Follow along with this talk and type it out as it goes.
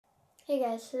Hey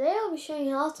guys, today I'll be showing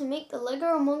you how to make the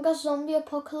LEGO Among Us Zombie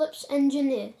Apocalypse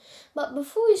Engineer. But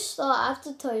before we start, I have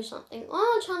to tell you something. On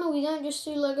our channel we don't just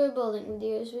do LEGO building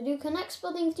videos, we do Connects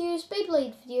building videos,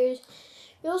 Beyblade videos.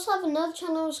 We also have another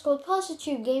channel, it's called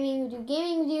Parsatube Gaming. We do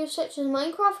gaming videos such as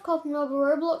Minecraft, Cop and Rubber,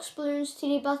 Roblox, Bloons,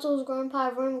 TD Battles, Grand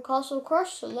Empire, Rome, Castle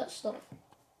Crush, so let's start.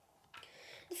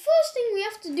 The first thing we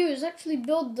have to do is actually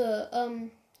build the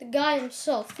guy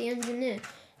himself, the engineer.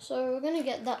 So we're going to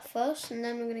get that first, and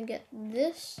then we're going to get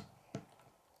this,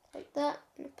 like that.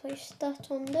 I'm going to place that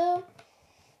on there,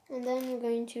 and then we're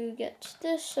going to get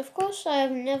this. Of course, I have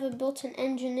never built an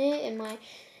engineer in my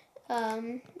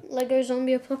LEGO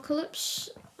Zombie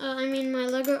Apocalypse, my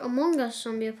LEGO Among Us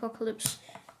Zombie Apocalypse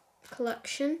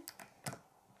collection.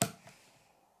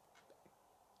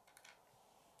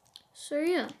 So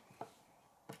yeah.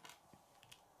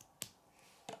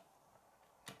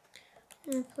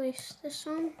 I'm going to place this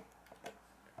on,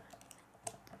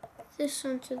 this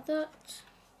onto that,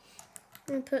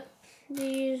 and put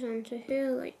these onto here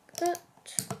like that.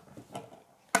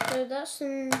 So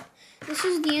this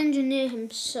is the engineer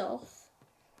himself.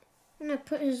 I'm going to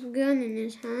put his gun in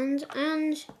his hand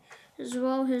and as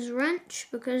well his wrench,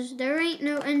 because there ain't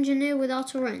no engineer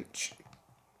without a wrench.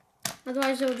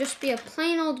 Otherwise it'll just be a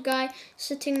plain old guy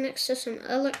sitting next to some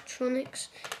electronics,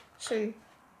 some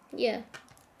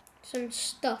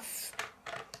stuff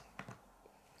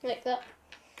like that.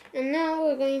 And now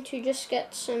we're going to just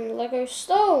get some LEGO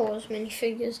Star Wars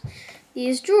minifigures,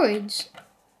 these droids.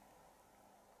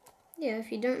 Yeah, if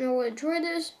you don't know what a droid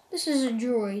is, this is a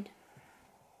droid.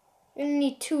 You only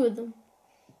need 2 of them.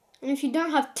 And if you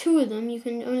don't have 2 of them, you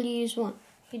can only use 1.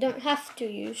 You don't have to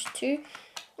use 2.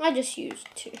 I just used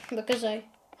 2 because I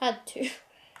had to.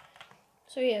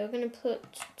 So yeah, we're going to put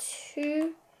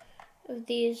 2 of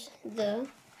these there.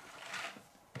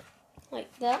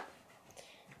 Like that,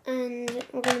 and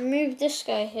we're going to move this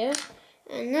guy here,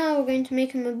 and now we're going to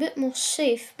make him a bit more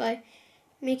safe by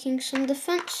making some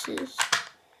defenses,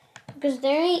 because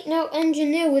there ain't no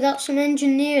engineer without some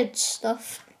engineered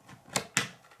stuff.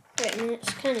 Wait a minute,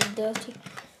 it's kind of dirty.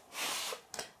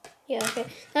 Yeah, okay,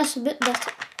 that's a bit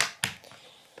better.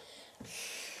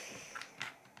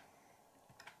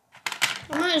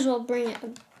 I might as well bring it a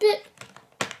bit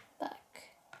back.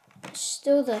 It's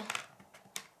still there.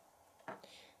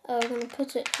 We're going to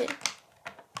put it here.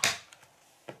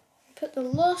 Put the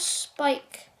last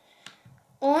spike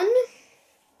on,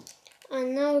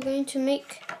 and now we're going to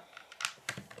make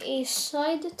a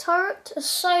side turret. A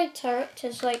side turret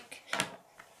is like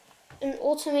an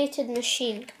automated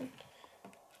machine gun.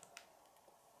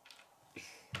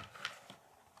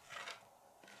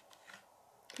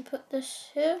 Put this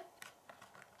here.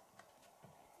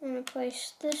 I'm going to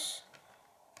place this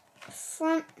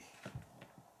front.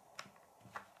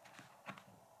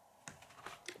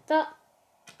 That.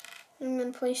 I'm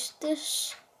going to place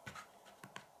this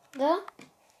there,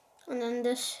 and then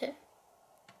this here.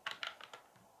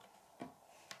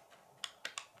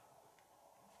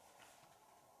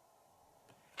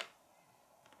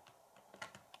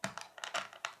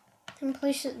 And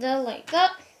place it there like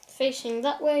that, facing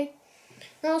that way.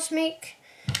 Now let's make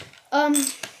the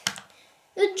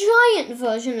giant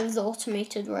version of the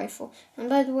automated rifle. And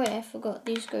by the way, I forgot,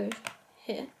 these go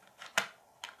here.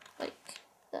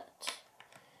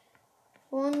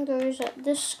 One goes at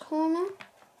this corner,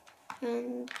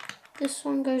 and this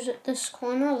one goes at this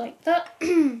corner like that.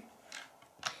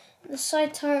 The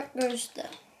side turret goes there.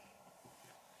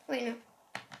 Wait, no.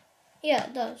 Yeah,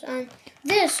 it does. And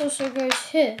this also goes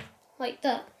here, like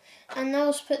that. And now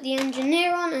let's put the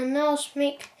engineer on, and now let's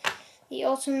make the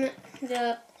automated,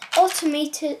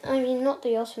 not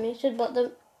the automated, but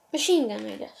the machine gun,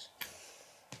 I guess.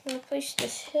 I'm going to place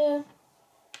this here,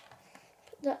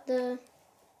 put that there.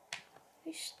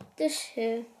 Place this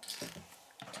here,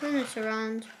 turn it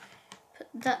around, put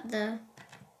that there.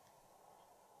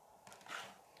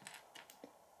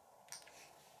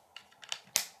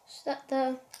 Place that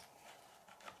there,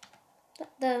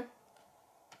 that there,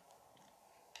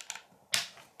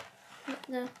 that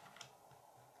there.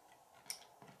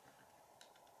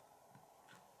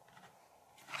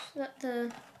 Place that there.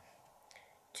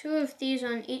 2 of these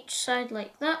on each side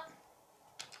like that.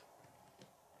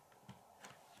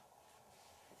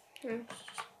 A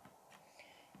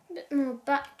bit more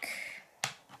back.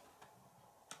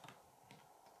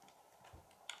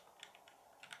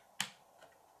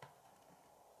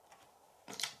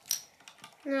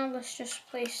 Now let's just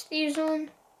place these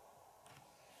on.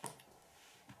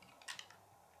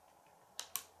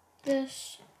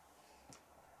 This.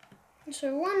 And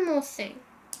so one more thing.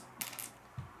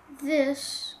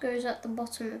 This goes at the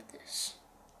bottom of this.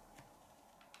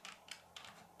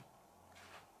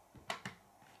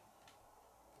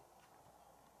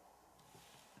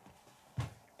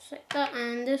 just like that,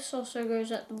 and this also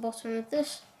goes at the bottom of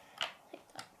this, like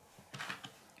that.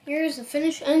 Here's the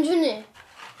finished engineer.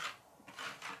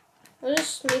 I'll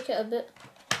just make it a bit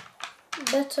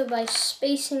better by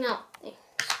spacing out things.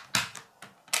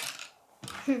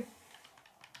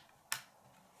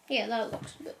 Yeah, that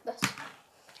looks a bit better.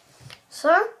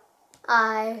 So,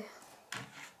 I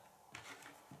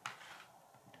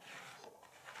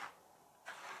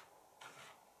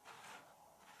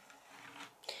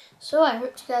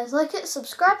hope you guys like it.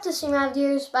 Subscribe to see my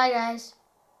videos. Bye guys.